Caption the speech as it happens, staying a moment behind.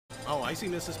Oh, Icy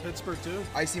misses Pittsburgh too?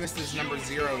 Icy Mist is number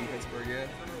 0 in Pittsburgh, yeah.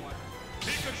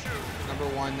 Pikachu. Number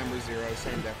 1, number 0,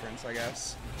 same difference, I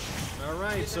guess. All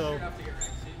right, so.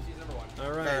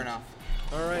 All right. Fair enough.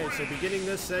 All right, so beginning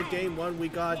this set, game 1, we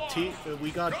got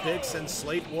Bix and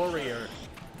Slate Warrior.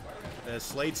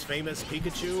 Slate's famous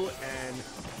Pikachu,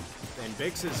 and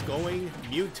Bix is going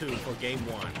Mewtwo for game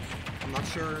 1. I'm not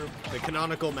sure. The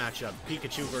canonical matchup,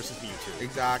 Pikachu versus Mewtwo.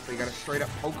 Exactly, got a straight up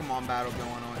Pokemon battle going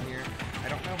on here. I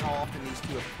don't know how often these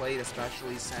two have played,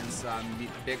 especially since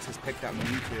Bix has picked up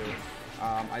Mewtwo.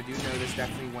 I do know this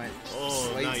definitely went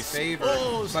Slate's favor,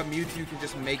 but Mewtwo can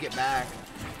just make it back.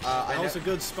 That was a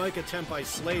good spike attempt by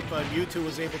Slate, but Mewtwo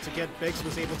was able to get, Bix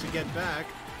was able to get back.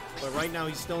 But right now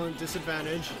he's still in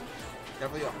disadvantage.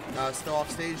 Definitely still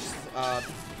off stage.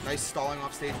 Nice stalling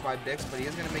off stage by Bix, but he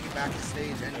is going to make it back to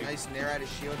stage. And nice nair at his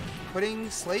shield. Putting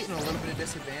Slate in a little bit of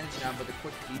disadvantage now, but the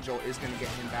quick P-Jolt is going to get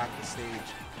him back to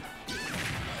stage.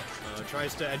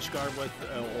 Tries to edge guard with,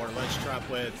 or ledge trap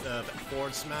with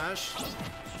forward smash.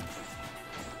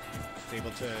 Is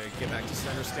able to get back to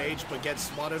center stage, but gets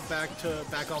swatted back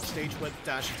off stage with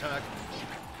dash attack.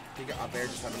 Giga up air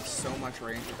just having so much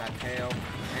range with that tail,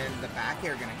 and the back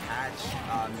air gonna catch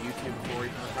Mewtwo before he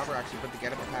can recover. Actually, put the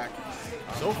get up attack.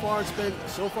 So far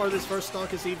this first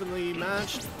stock is evenly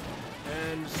matched,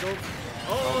 and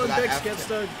Bix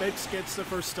gets the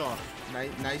first stock.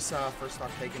 Nice first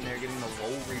stock taken there, getting the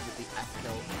roll read with the F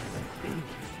tilt.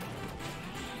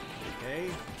 Okay,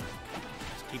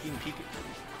 just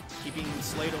keeping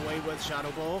Slate away with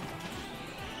Shadow Ball.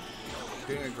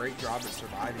 Doing a great job at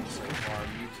surviving so far.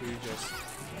 Mewtwo just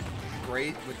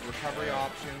great with recovery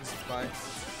options, but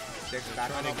Bix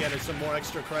back trying to get some more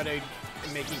extra credit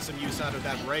and making some use out of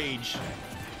that rage.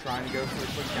 Trying to go for a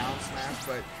quick down smash,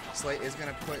 but Slate is going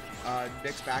to put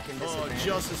Bix back in disadvantage.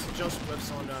 Just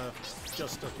whips on a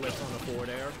forward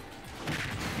air,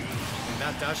 and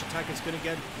that dash attack is going to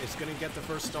get the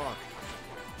first stock.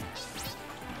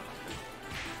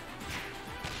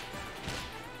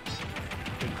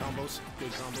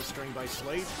 Good combo string by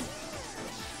Slate.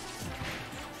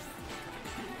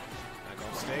 Back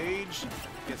off stage,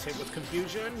 gets hit with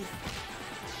confusion.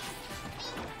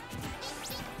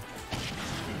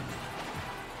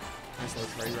 Nice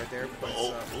little trade right there. But a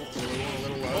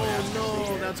little low. Oh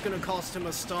no, that's gonna cost him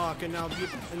a stock, and now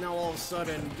all of a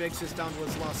sudden Bix is down to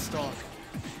his last stock.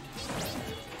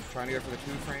 Trying to go for the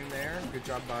 2-frame there. Good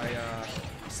job by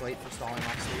Slate for stalling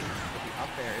off stage. But the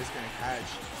up there is gonna catch.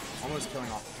 Almost killing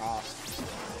off the top.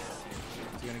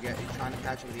 He's trying to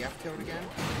catch it with the F tilt again.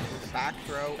 With the back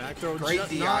throw. Great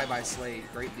DI by Slate.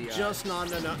 Great DI. Just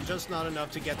not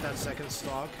enough to get that second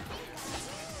stock. I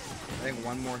think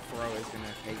one more throw is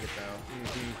gonna take it though.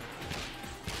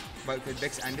 But could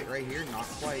Bix end it right here? Not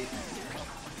quite.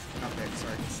 Not Bix,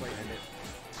 sorry. Slate end it.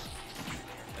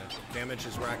 Damage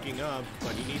is racking up,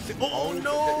 but he needs to. Oh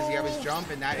no! Does he have his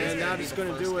jump? And that is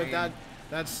going to do it.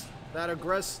 That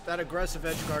aggressive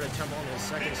edge guard attempt on his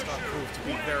second stock proved to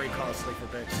be very costly for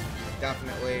Bix.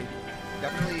 Definitely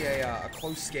a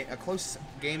close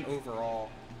game overall.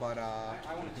 But I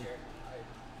want a chair.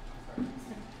 I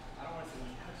don't want to sit.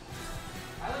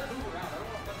 I like to move around. I don't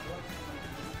want to touch.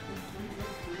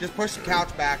 just push the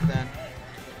couch back then.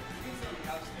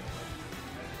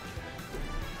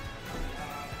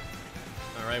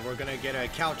 All right, we're gonna get a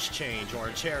couch change or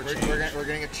a chair change. We're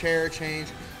getting a chair change.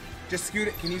 Just scoot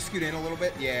it. Can you scoot in a little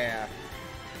bit? Yeah.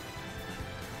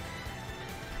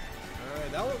 All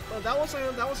right, that was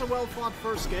a well fought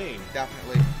first game.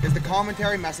 Definitely. Is the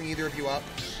commentary messing either of you up?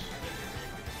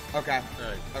 Okay.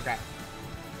 Right. Okay.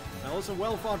 That was a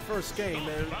well fought first game.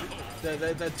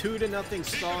 The 2-0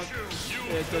 start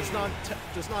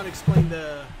does not explain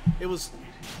the. It was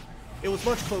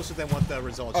much closer than what the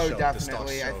results showed. Oh,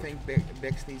 definitely. I think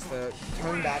Bix needs to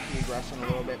tone back the aggression a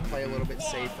little bit, play a little bit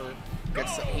safer.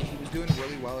 He was doing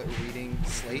really well at reading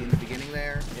Slate in the beginning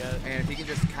there. Yeah. And if he can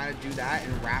just kind of do that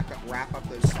and wrap up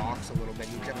those stocks a little bit,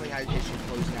 he definitely had issues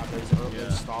closing out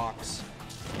those stocks.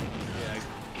 Yeah.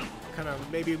 Kind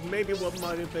of maybe what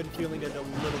might have been feeling it a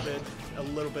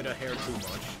little bit of hair too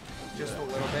much. Just a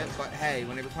little bit, but hey,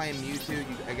 when you're playing Mewtwo,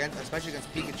 especially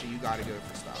against Pikachu, you got to go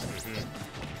for stuff.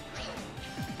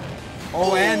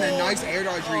 Oh, and a nice air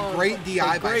dodge read. Great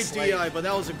DI by Slate. Great DI, but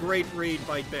that was a great read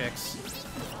by Bix.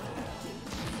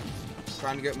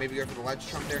 Trying to maybe go for the ledge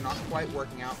trump there, not quite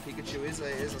working out. Pikachu is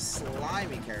a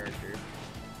slimy character.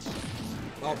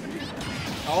 And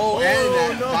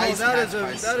that nice that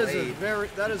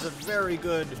is a very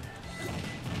good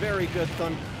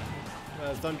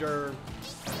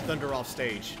thunder off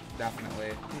stage.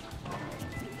 Definitely.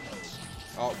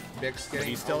 Oh, Bix But getting.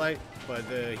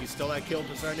 he's still at kill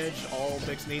percentage. All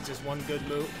Bix needs is one good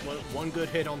move, one good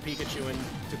hit on Pikachu, and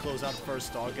to close out the first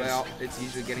stock. Well, it's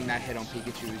usually getting that hit on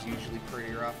Pikachu is usually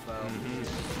pretty rough, though.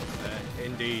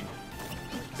 Indeed.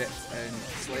 And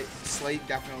Slate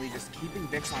definitely just keeping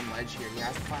Bix on ledge here. He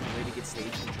has to find a way to get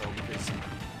stage control because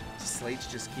Slate's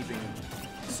just keeping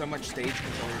so much stage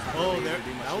control. He's not really able to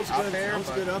do much that was up good. there, That was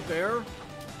good up there.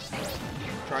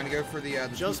 Trying to go for the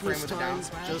Just frame with the down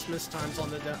smash. Just missed times on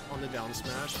the down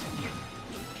smash.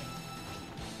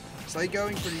 Slate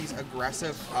going for these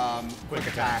aggressive quick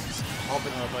attacks.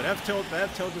 But F tilt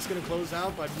is going to close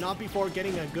out, but not before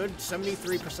getting a good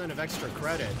 73% of extra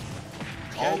credit.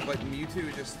 Oh, but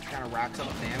Mewtwo just kind of racks up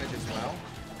damage as well.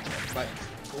 But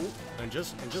and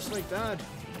just like that,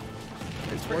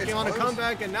 it's working on a close.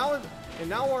 comeback, and now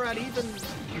we're at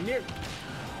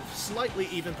slightly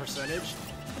even percentage.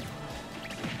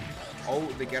 Oh,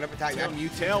 the get up attack. That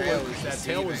Mewtwo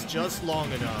tail was just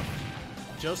long enough.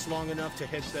 Just long enough to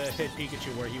hit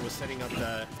Pikachu where he was setting up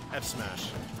the F smash.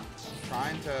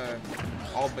 Trying to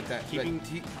but that keep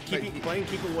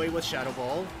away with Shadow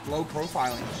Ball. Low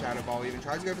profiling with Shadow Ball. Even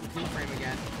tries to go for the two frame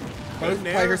again. Both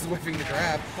Nair. players whiffing the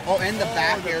grab. Oh, and the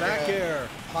back air. Air.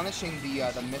 Punishing the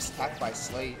missed tech by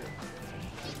Slate.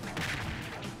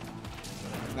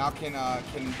 Now can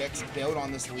Vix build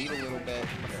on this lead a little bit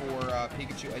before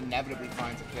Pikachu inevitably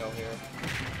finds a kill here.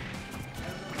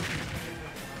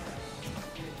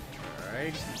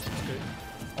 Alright, good.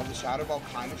 Oh, the Shadow Ball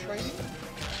kind of trading?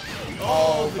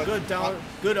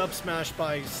 Good up smash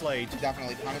by Slate.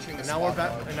 Definitely punishing the And now we're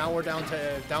back. And now we're down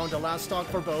to last stock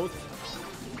for both.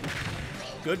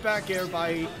 Good back air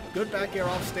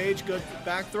off stage. Good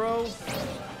back throw.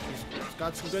 He's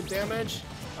got some good damage.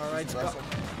 All right,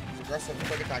 aggressive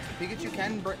quick attacks. Pikachu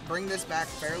can bring this back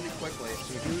fairly quickly.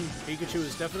 Pikachu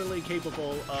is definitely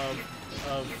capable of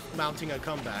mounting a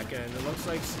comeback, and it looks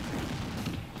like.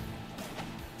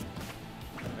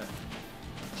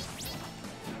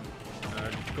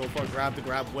 Go for a grab, the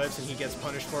grab whips, and he gets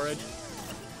punished for it.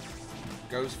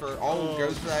 Goes for the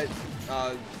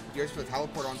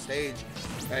teleport on stage,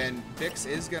 and Vix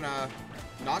is gonna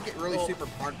not get really super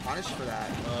hard punished for that.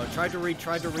 Tried to read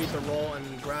the roll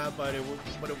and grab, but it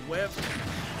whiffed.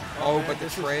 But the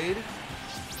trade.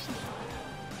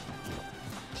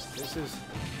 This is.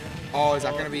 Is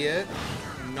that gonna be it?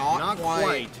 Not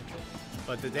quite.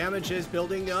 But the damage is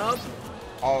building up.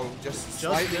 Just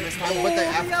slightly this time with the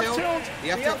F tilt. The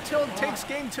F tilt takes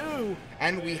game 2.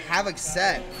 And we have a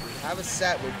set.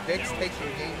 With Vix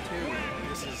taking game 2.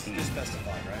 This is best of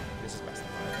 5, right? This is best of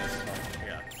 5.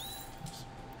 Yeah.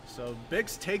 So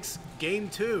Vix takes game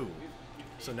 2.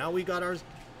 So now we got our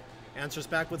answers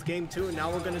back with game 2, and now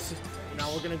we're gonna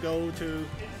go to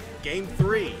game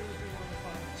 3.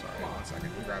 Sorry, 1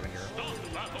 second. I'm grabbing your.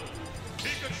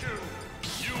 Pikachu,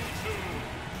 Mewtwo.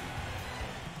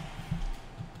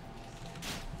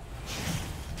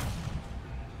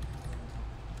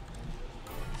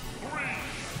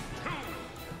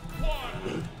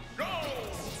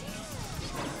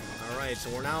 Alright, so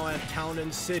we're now at Town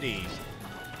and City.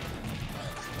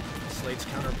 Slate's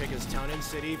counter pick is Town and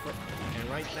City, and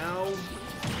right now,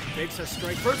 Bix has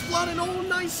strike first blood, and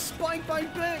nice spike by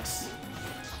Bix!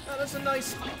 That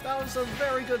was a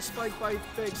very good spike by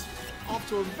Bix. Off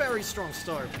to a very strong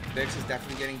start. Vix is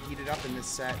definitely getting heated up in this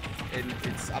set, and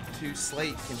it's up to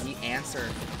Slate. Can he answer?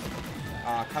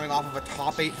 Coming off of a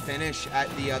top 8 finish at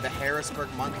the Harrisburg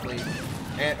Monthly,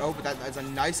 and but that's a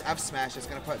nice F smash that's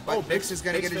gonna put. But Vix is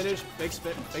gonna get his.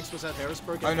 Bix was at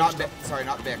Harrisburg. Oh, not Vix. Sorry,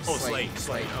 not Vix. Slate.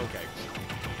 Okay.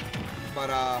 But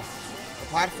the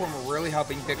platform really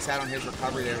helping Vix out on his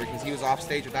recovery there because he was off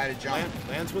stage without a jump.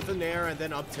 Lands with the Nair and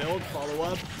then up tilt, follow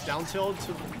up, down tilt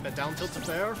to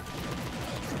fair.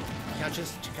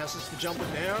 Catches the jump with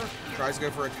Nair. Tries to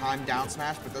go for a timed down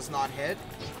smash, but does not hit.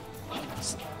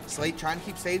 Slate trying to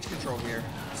keep stage control here.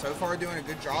 So far doing a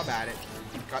good job at it.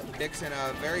 Got Vix in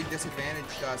a very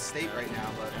disadvantaged state right now.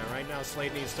 But right now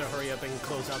Slate needs to hurry up and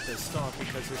close out this stock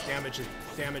because his damage.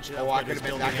 That could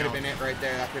have been it right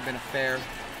there. That could have been a fair.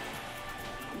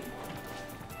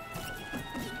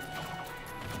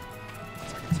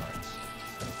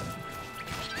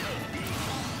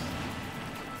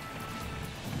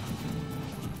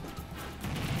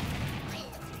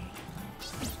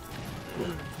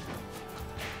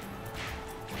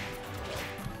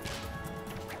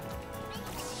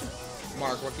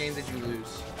 Mark, what game did you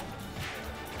lose?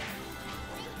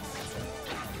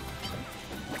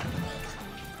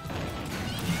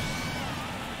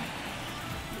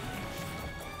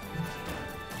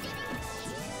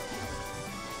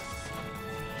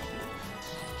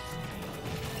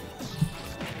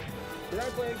 Did I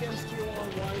play against you on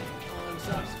white on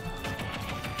subs?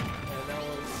 And that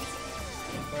was.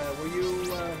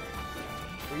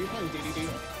 Were you playing DDD?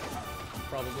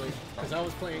 Probably, because I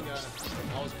was playing. And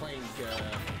I was playing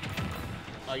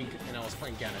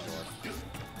Ganondorf.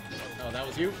 Oh, that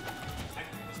was you?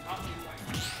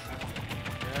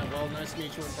 Yeah. Well, nice to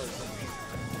meet you in person.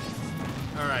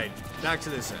 All right, back to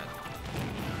this end.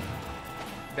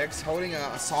 Vix holding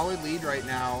a solid lead right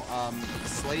now.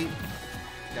 Slate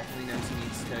definitely knows he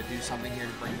needs to do something here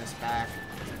to bring this back.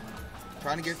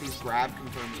 Trying to get these grab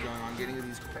confirms going on, getting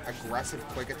these aggressive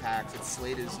quick attacks that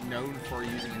Slate is known for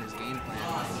using in his game plan.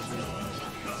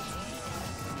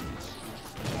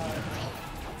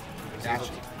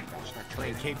 Dash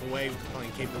playing cape away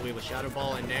with Shadow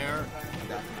Ball and Nair.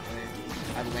 Definitely.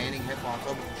 A landing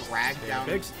hitbox, drag down.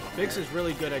 Bix is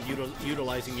really good at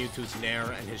utilizing Mewtwo's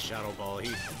Nair and his Shadow Ball.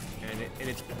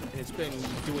 It's been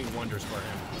doing wonders for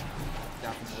him.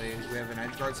 Definitely. We have an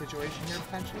edge guard situation here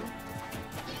potentially.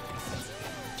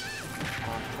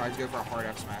 Tries to go for a hard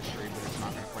F smash 3, but it's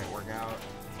not going to quite work out.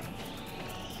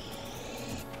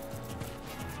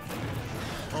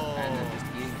 Oh. And then just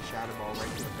eating the Shadow Ball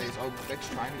right to the face. Oh, Vix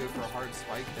trying to go for a hard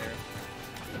spike there.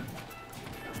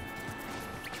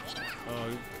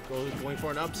 Going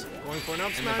for an up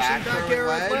smash back and back air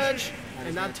ledge.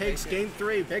 And that takes take game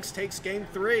 3. Vix takes game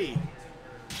 3. And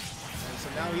so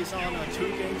now he's on a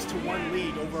 2-1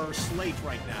 lead over Slate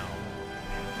right now.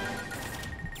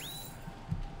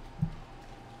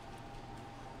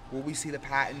 Will we see the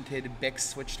patented Vix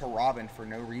switch to Robin for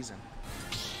no reason?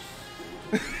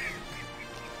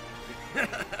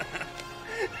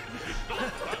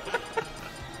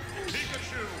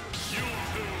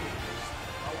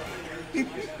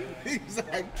 Pikachu,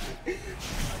 Exactly.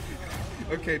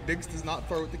 Okay, Vix does not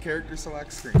throw with the character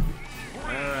select screen.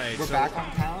 Alright, We're back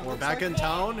on town. We're back in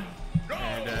town.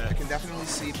 And I can definitely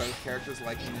see both characters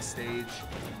liking the stage.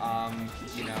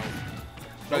 You know,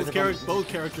 both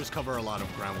characters cover a lot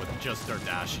of ground with just their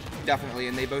dash. Definitely,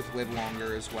 and they both live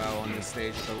longer as well on the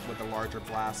stage with the larger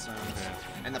blast zones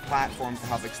and the platforms to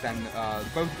help extend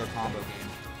both their combo game.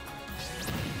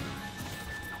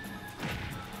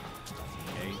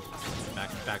 Okay,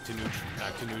 back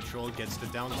to neutral. Gets the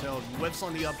down tilt, whips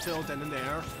on the up tilt, and in the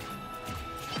air.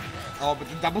 Oh, but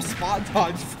the double spot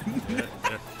dodge.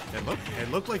 It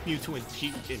looked like Mewtwo and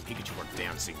Pikachu were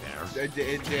dancing there. It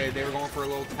did. They were going for a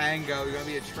little tango. There's gonna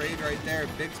be a trade right there.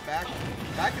 Vix back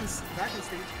in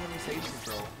stage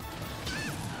control.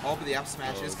 Oh, but the F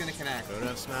smash is gonna connect. Good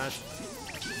F smash.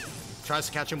 Tries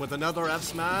to catch him with another F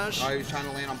smash. Oh, he was trying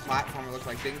to land on platform. It looked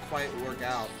like didn't quite work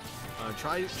out.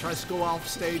 Tries to go off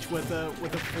stage with a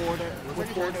forward. Looks like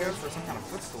he tried to go for some kind of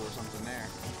footstool or something there.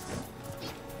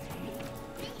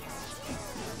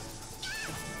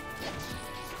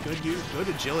 Good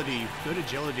agility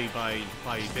by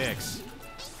Vix.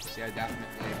 Yeah, definitely.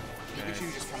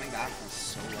 Pikachu just coming back was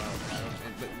so low,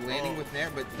 but landing with Nair.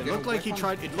 But it looked like he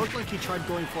tried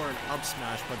going for an up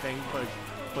smash,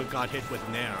 but got hit with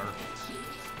Nair.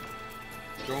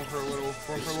 Going for a little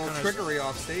trickery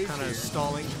off stage. Kind of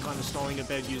stalling a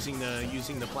bit using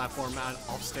the platform mat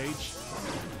off stage.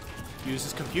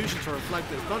 Uses confusion to reflect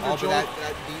the Thunder Jolt.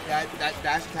 But that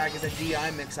dash attack is a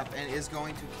DI mix-up and is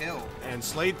going to kill. And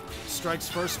Slate strikes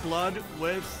first blood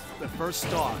with the first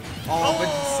stock. But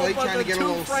Slate trying to get a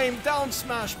little two-frame down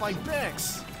smash by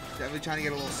Vix. Definitely trying to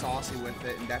get a little saucy with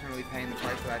it and definitely paying the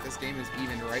price for that. This game is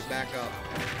evened right back up.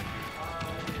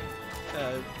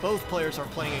 Both players are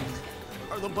playing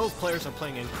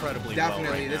incredibly well right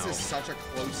now. Definitely, this is such a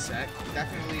close set.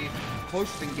 Definitely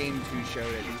closer than Game 2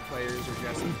 showed it. These players are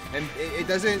just, and it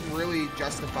doesn't really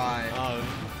justify.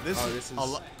 This is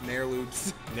Nair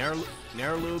loops.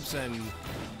 Nair loops and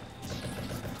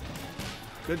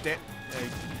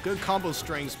good combo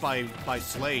strings by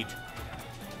Slate.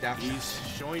 Definitely. He's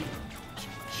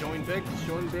showing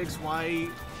Vix why.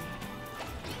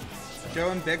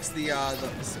 Showing Vix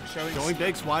showing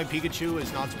Vix why Pikachu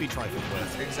is not to be trifled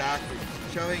with. Exactly.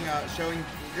 Showing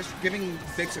just giving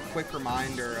Vix a quick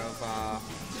reminder of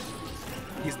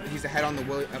he's ahead on the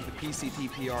PCT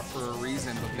PR for a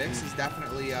reason. But Vix is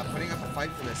definitely putting up a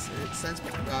fight for this. Since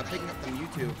picking up the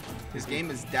Mewtwo, his game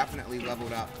is definitely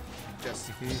leveled up.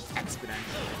 Just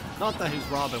exponentially. Not that his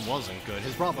Robin wasn't good.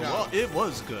 His Robin, well, it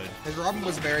was good. His Robin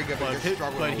was very good, but he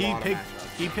struggled with a lot of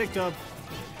matchups.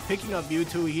 Picking up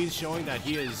Mewtwo, he's showing that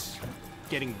he is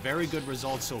getting very good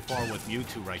results so far with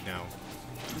Mewtwo right now.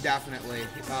 Definitely.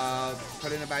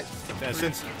 Put in about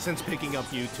since picking up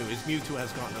Mewtwo, his Mewtwo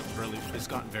has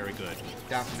gotten very good.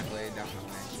 Definitely.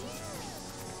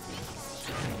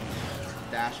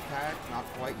 Dash attack, not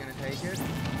quite gonna take it.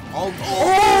 Oh,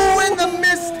 and the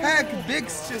mistech!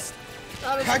 Vix just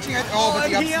Catching it. Oh, but the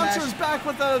and up he smash. answers back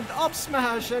with an up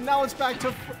smash, and now it's back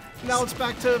to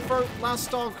last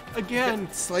stock again.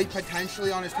 Slate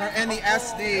potentially on his turn, and the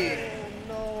SD.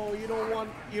 Oh, no, you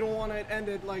don't want to end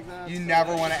it like that. You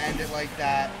never want to end it like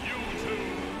that. You